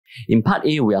In part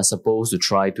A, we are supposed to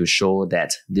try to show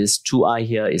that this 2i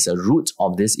here is a root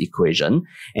of this equation.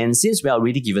 And since we are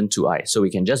already given 2i, so we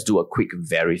can just do a quick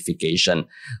verification.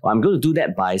 I'm going to do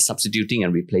that by substituting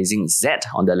and replacing z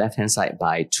on the left-hand side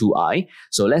by 2i.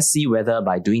 So let's see whether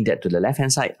by doing that to the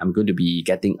left-hand side, I'm going to be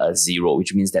getting a 0,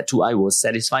 which means that 2i will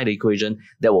satisfy the equation.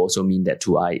 That will also mean that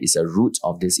 2i is a root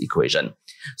of this equation.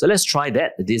 So let's try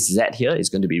that. This z here is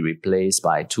going to be replaced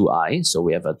by 2i. So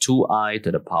we have a 2i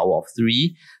to the power of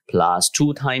 3 plus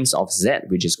 2 times of z,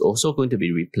 which is also going to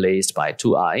be replaced by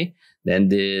 2i. Then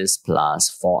this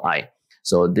plus 4i.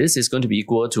 So this is going to be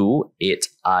equal to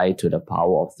 8i to the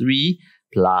power of 3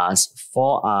 plus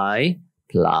 4i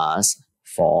plus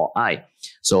 4i.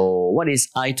 So what is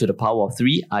I to the power of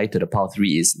 3? I to the power of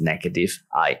 3 is negative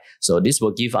I. So this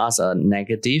will give us a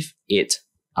negative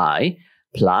 8i.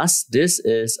 Plus, this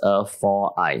is a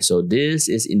 4i. So this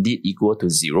is indeed equal to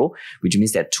 0, which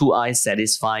means that 2i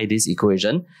satisfy this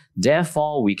equation.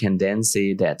 Therefore, we can then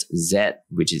say that z,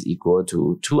 which is equal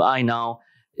to 2i now,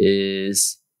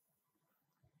 is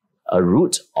a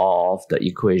root of the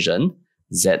equation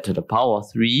z to the power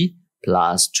of 3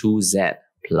 plus 2z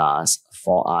plus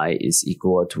 4i is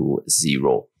equal to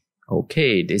 0.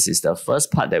 Okay, this is the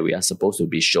first part that we are supposed to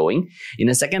be showing. In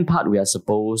the second part, we are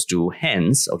supposed to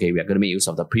hence, okay, we are going to make use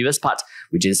of the previous part,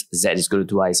 which is z is equal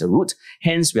to 2i is a root.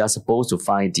 Hence, we are supposed to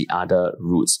find the other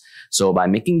roots. So by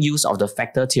making use of the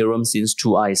factor theorem, since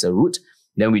 2i is a root,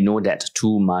 then we know that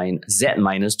z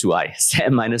minus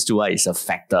 2i is a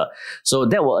factor. So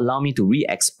that will allow me to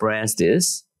re-express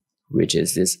this, which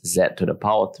is this z to the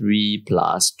power 3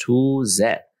 plus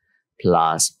 2z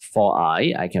plus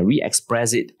 4i. I can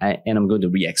re-express it, and I'm going to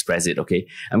re-express it, okay?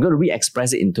 I'm going to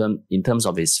re-express it in terms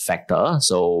of its factor,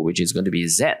 so which is going to be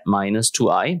z minus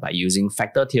 2i by using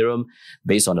factor theorem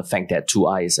based on the fact that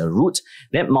 2i is a root,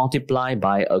 then multiply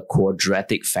by a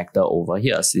quadratic factor over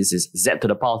here. So this is z to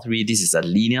the power 3, this is a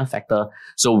linear factor,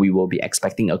 so we will be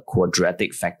expecting a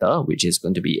quadratic factor, which is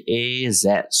going to be az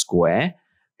squared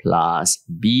plus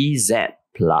bz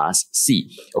plus c.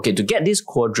 Okay, to get this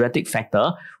quadratic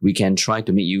factor, we can try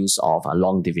to make use of a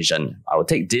long division. I will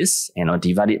take this and I'll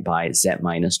divide it by z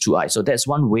minus 2i. So that's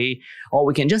one way, or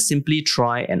we can just simply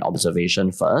try an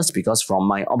observation first, because from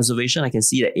my observation, I can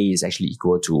see that a is actually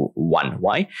equal to 1.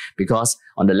 Why? Because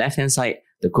on the left-hand side,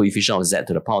 the coefficient of z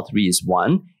to the power 3 is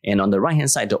 1. And on the right-hand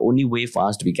side, the only way for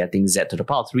us to be getting z to the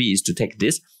power 3 is to take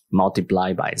this,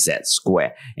 multiply by z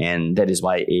squared. And that is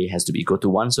why a has to be equal to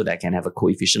 1, so that I can have a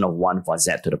coefficient of 1 for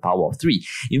z to the power of 3.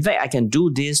 In fact, I can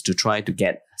do this to try to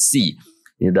get c.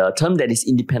 The term that is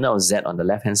independent of z on the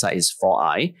left-hand side is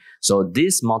 4i. So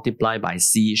this multiplied by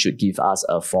c should give us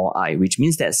a 4i, which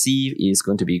means that c is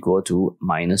going to be equal to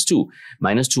minus 2.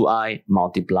 Minus 2i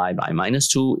multiplied by minus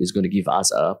 2 is going to give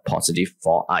us a positive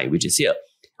 4i, which is here.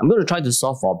 I'm going to try to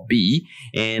solve for b,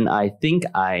 and I think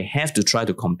I have to try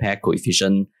to compare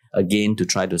coefficient again to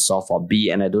try to solve for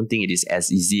b, and I don't think it is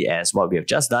as easy as what we have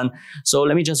just done. So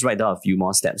let me just write down a few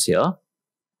more steps here.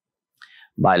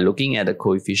 By looking at the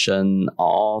coefficient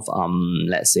of,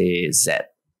 let's say, z.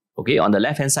 Okay, on the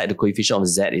left-hand side, the coefficient of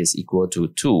z is equal to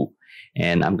 2.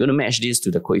 And I'm going to match this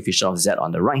to the coefficient of z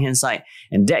on the right-hand side.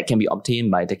 And that can be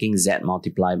obtained by taking z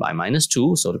multiplied by minus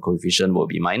 2. So the coefficient will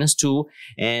be minus 2.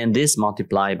 And this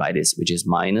multiplied by this, which is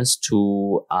minus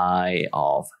 2i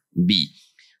of b.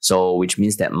 So which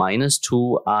means that minus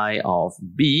 2i of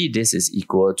b, this is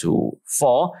equal to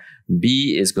 4.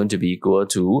 B is going to be equal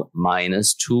to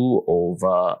minus 2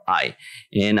 over I.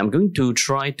 And I'm going to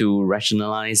try to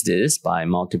rationalize this by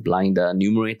multiplying the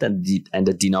numerator and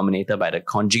the denominator by the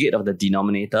conjugate of the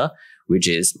denominator, which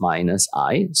is minus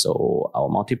I. So I'll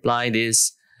multiply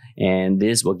this, and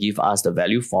this will give us the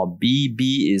value for b.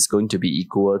 B is going to be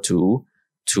equal to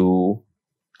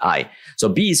 2i. So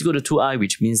b is equal to 2i,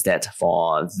 which means that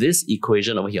for this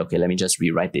equation over here, okay, let me just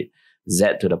rewrite it.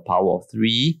 Z to the power of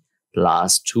 3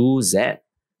 plus 2z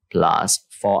plus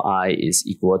 4i is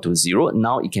equal to 0.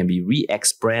 Now it can be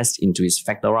re-expressed into its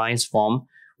factorized form,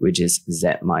 which is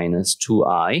z minus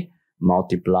 2i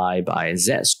multiplied by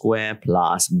z squared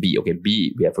plus b. Okay,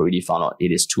 b we have already found out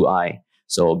it is 2i.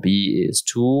 So b is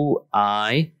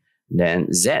 2i,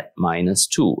 then z minus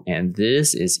 2, and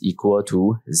this is equal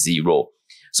to 0.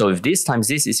 So if this times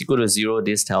this is equal to 0,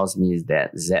 this tells me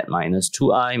that z minus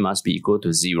 2i must be equal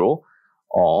to 0,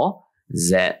 or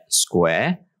z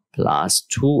squared plus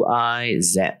 2i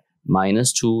z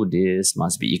minus 2, this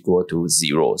must be equal to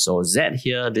 0. So z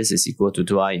here, this is equal to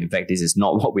 2i. In fact, this is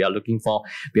not what we are looking for,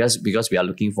 because we are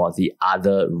looking for the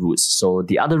other roots. So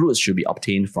the other roots should be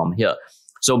obtained from here.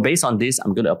 So based on this,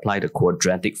 I'm going to apply the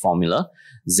quadratic formula.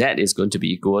 Z is going to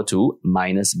be equal to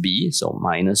minus b, so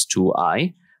minus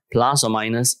 2i plus or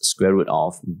minus square root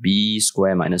of b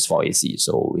square minus 4ac.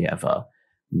 So we have a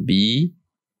b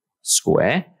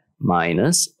square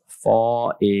minus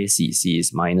 4ac, c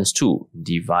is minus 2,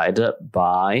 divided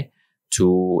by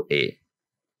 2a.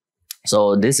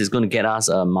 So this is going to get us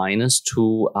a minus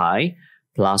 2i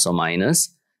plus or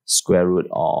minus square root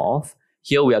of,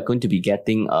 here we are going to be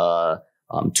getting a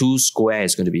 2 square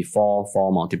is going to be 4,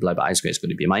 4 multiplied by I square is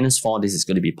going to be minus 4, this is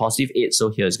going to be positive 8, so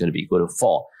here is going to be equal to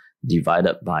 4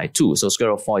 divided by 2. So square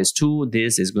root of 4 is 2,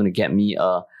 this is going to get me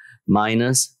a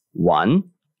minus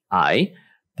 1i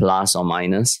plus or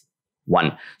minus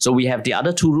 1. So we have the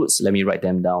other two roots, let me write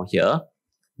them down here.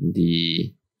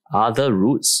 The other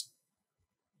roots,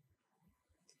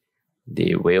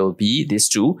 they will be these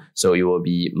two, so it will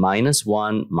be minus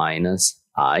 1 minus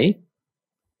I.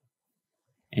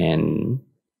 And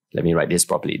let me write this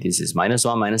properly. This is minus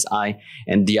 1 minus I,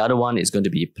 and the other one is going to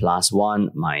be plus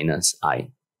 1 minus I.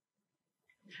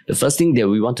 The first thing that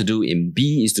we want to do in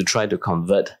B is to try to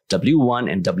convert W1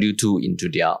 and W2 into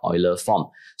their Euler form.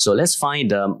 So let's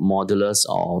find the modulus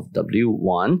of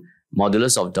W1.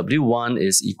 Modulus of W1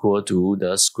 is equal to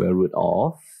the square root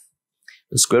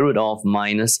of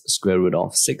minus square root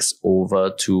of 6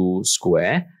 over 2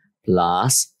 square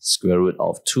plus square root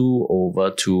of 2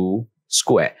 over 2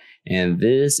 square. And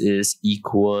this is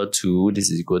equal to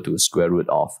square root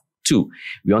of 2.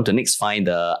 We want to next find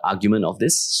the argument of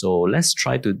this. So let's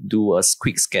try to do a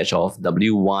quick sketch of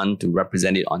W1 to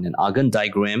represent it on an Argand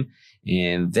diagram.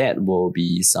 And that will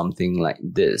be something like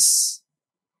this.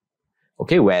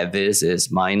 Okay, where this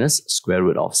is minus square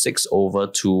root of 6 over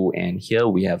 2, and here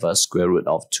we have a square root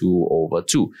of 2 over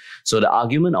 2. So the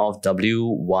argument of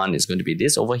W1 is going to be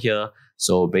this over here.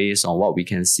 So based on what we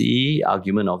can see,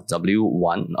 argument of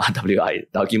W1,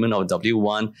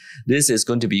 this is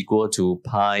going to be equal to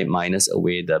pi minus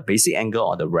away the basic angle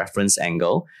or the reference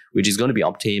angle, which is going to be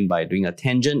obtained by doing a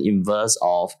tangent inverse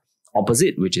of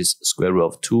opposite, which is square root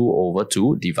of 2 over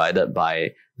 2 divided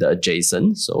by the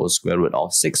adjacent, so square root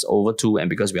of 6 over 2. And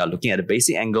because we are looking at the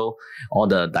basic angle, all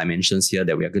the dimensions here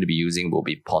that we are going to be using will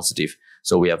be positive.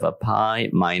 So we have a pi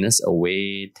minus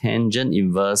away tangent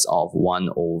inverse of 1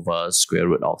 over square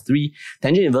root of 3.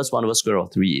 Tangent inverse 1 over square root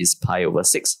of 3 is pi over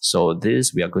 6. So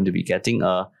this we are going to be getting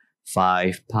a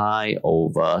 5 pi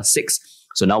over 6.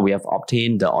 So now we have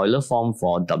obtained the Euler form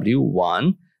for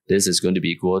W1. This is going to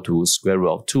be equal to square root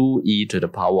of 2 e to the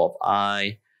power of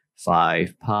I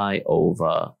 5 pi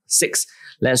over 6.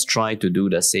 Let's try to do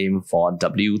the same for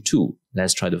W2.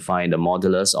 Let's try to find the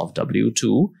modulus of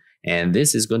W2. And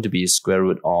this is going to be square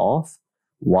root of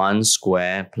 1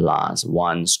 square plus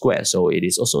 1 square. So it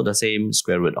is also the same,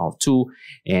 square root of 2.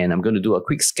 And I'm going to do a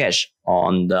quick sketch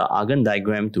on the Argand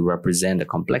diagram to represent the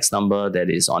complex number that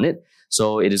is on it.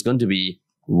 So it is going to be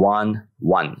 1,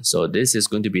 1. So this is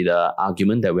going to be the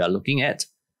argument that we are looking at.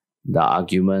 The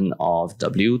argument of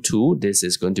W2, this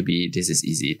is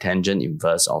easy, tangent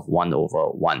inverse of 1 over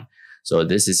 1. So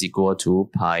this is equal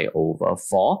to pi over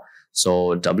 4.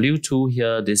 So W2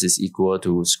 here, this is equal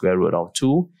to square root of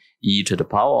 2 e to the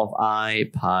power of I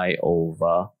pi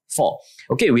over 4.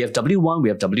 Okay, we have W1, we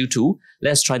have W2.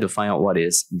 Let's try to find out what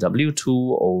is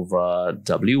W2 over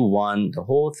W1, the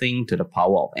whole thing to the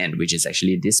power of n, which is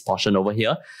actually this portion over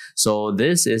here. So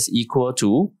this is equal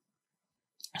to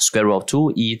square root of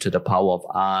 2 e to the power of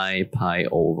I pi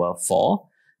over 4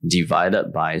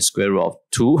 divided by square root of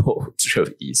 2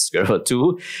 square root of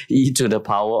 2 e to the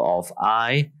power of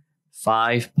I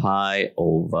 5 pi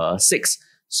over 6.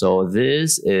 So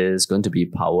this is going to be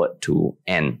powered to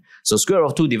n. So square root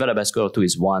of 2 divided by square root of 2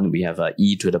 is 1. We have a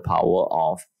e to the power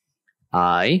of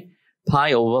I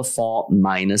pi over 4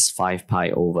 minus 5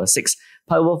 pi over 6.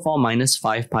 Pi over 4 minus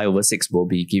 5 pi over 6 will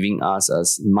be giving us a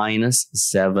minus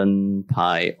 7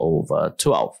 pi over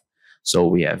 12. So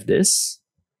we have this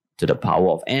to the power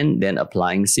of n. Then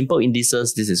applying simple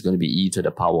indices, this is going to be e to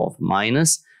the power of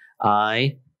minus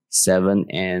I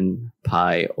 7n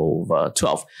pi over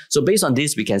 12. So based on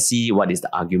this, we can see what is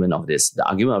the argument of this. The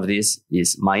argument of this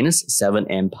is minus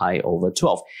 7n pi over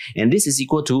 12. And this is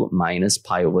equal to minus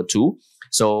pi over 2.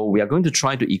 So we are going to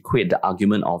try to equate the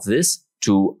argument of this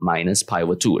to minus pi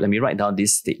over 2. Let me write down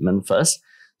this statement first.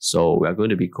 So we are going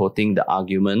to be quoting the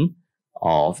argument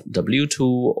of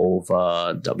W2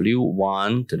 over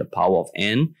W1 to the power of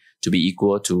n to be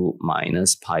equal to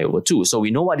minus pi over 2. So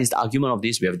we know what is the argument of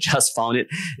this. We have just found it.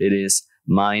 It is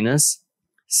minus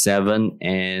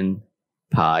 7n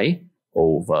pi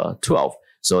over 12.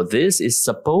 So this is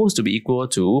supposed to be equal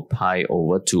to pi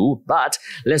over 2. But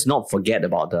let's not forget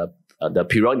about the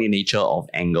periodic nature of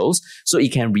angles. So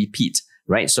it can repeat.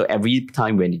 right? So every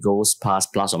time when it goes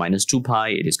past plus or minus 2 pi,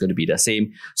 it is going to be the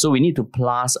same. So we need to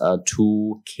plus a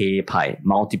 2k pi,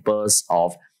 multiples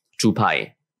of 2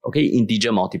 pi, okay?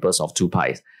 Integer multiples of 2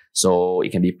 pi. So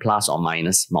it can be plus or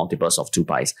minus multiples of 2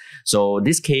 pi. So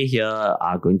this k here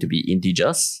are going to be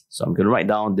integers. So I'm going to write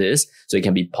down this. So it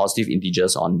can be positive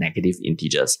integers or negative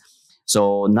integers.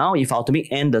 So now if I were to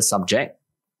make n the subject,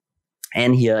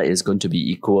 n here is going to be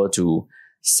equal to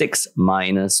 6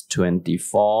 minus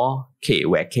 24k,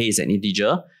 where k is an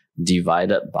integer,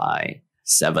 divided by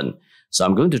 7. So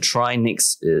I'm going to try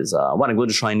next is,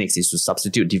 to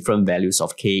substitute different values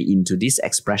of k into this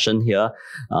expression here.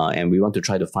 And we want to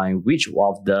try to find which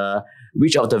of the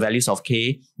values of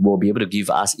k will be able to give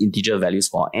us integer values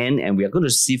for n. And we are going to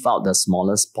sieve out the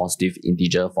smallest positive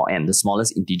integer for n,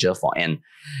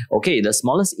 Okay, the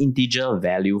smallest integer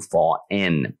value for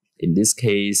n in this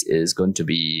case is going to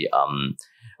be,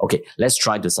 okay, let's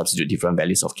try to substitute different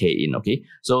values of k in, okay?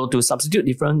 So to substitute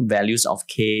different values of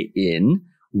k in,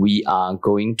 we are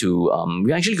going to,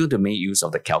 we're actually going to make use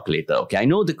of the calculator, okay? I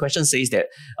know the question says that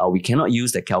we cannot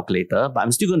use the calculator, but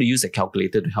I'm still going to use the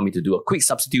calculator to help me to do a quick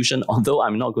substitution, although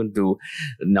I'm not going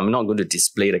to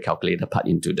display the calculator part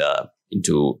into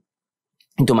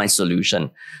my solution.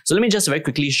 So let me just very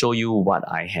quickly show you what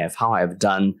I've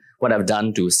done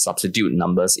to substitute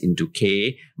numbers into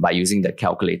k by using the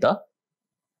calculator.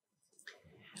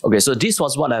 Okay, so this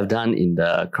was what I've done in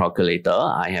the calculator.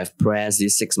 I have pressed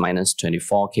this 6 minus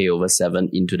 24k over 7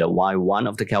 into the y1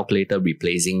 of the calculator,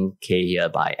 replacing k here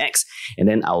by x. And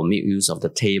then I'll make use of the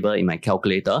table in my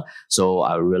calculator. So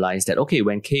I'll realize that, okay,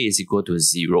 when k is equal to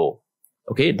 0,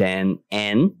 okay, then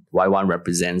n, y1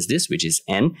 represents this, which is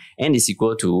n is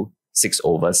equal to 6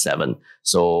 over 7.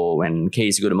 So when k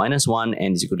is equal to minus 1,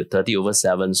 n is equal to 30 over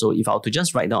 7. So if I were to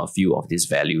just write down a few of these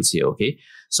values here, okay,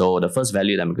 so the first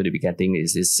value that I'm going to be getting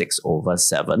is this 6 over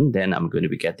 7. Then I'm going to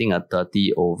be getting a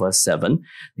 30 over 7.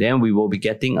 Then we will be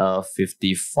getting a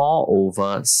 54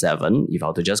 over 7. If I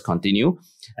were to just continue,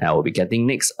 I will be getting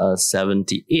next a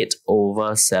 78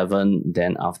 over 7.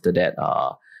 Then after that,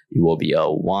 it will be a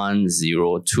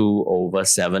 102 over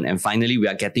 7. And finally, we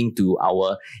are getting to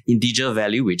our integer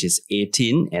value, which is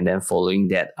 18. And then following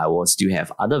that, I will still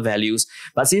have other values.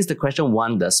 But since the question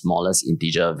wants the smallest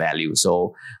integer value,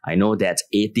 so I know that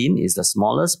 18 is the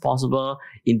smallest possible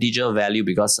integer value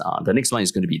because the next one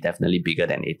is going to be definitely bigger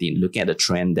than 18, looking at the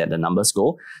trend that the numbers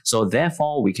go. So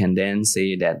therefore, we can then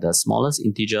say that the smallest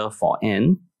integer for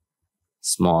n,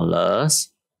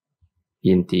 smallest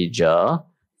integer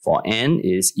for n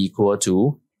is equal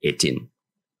to 18.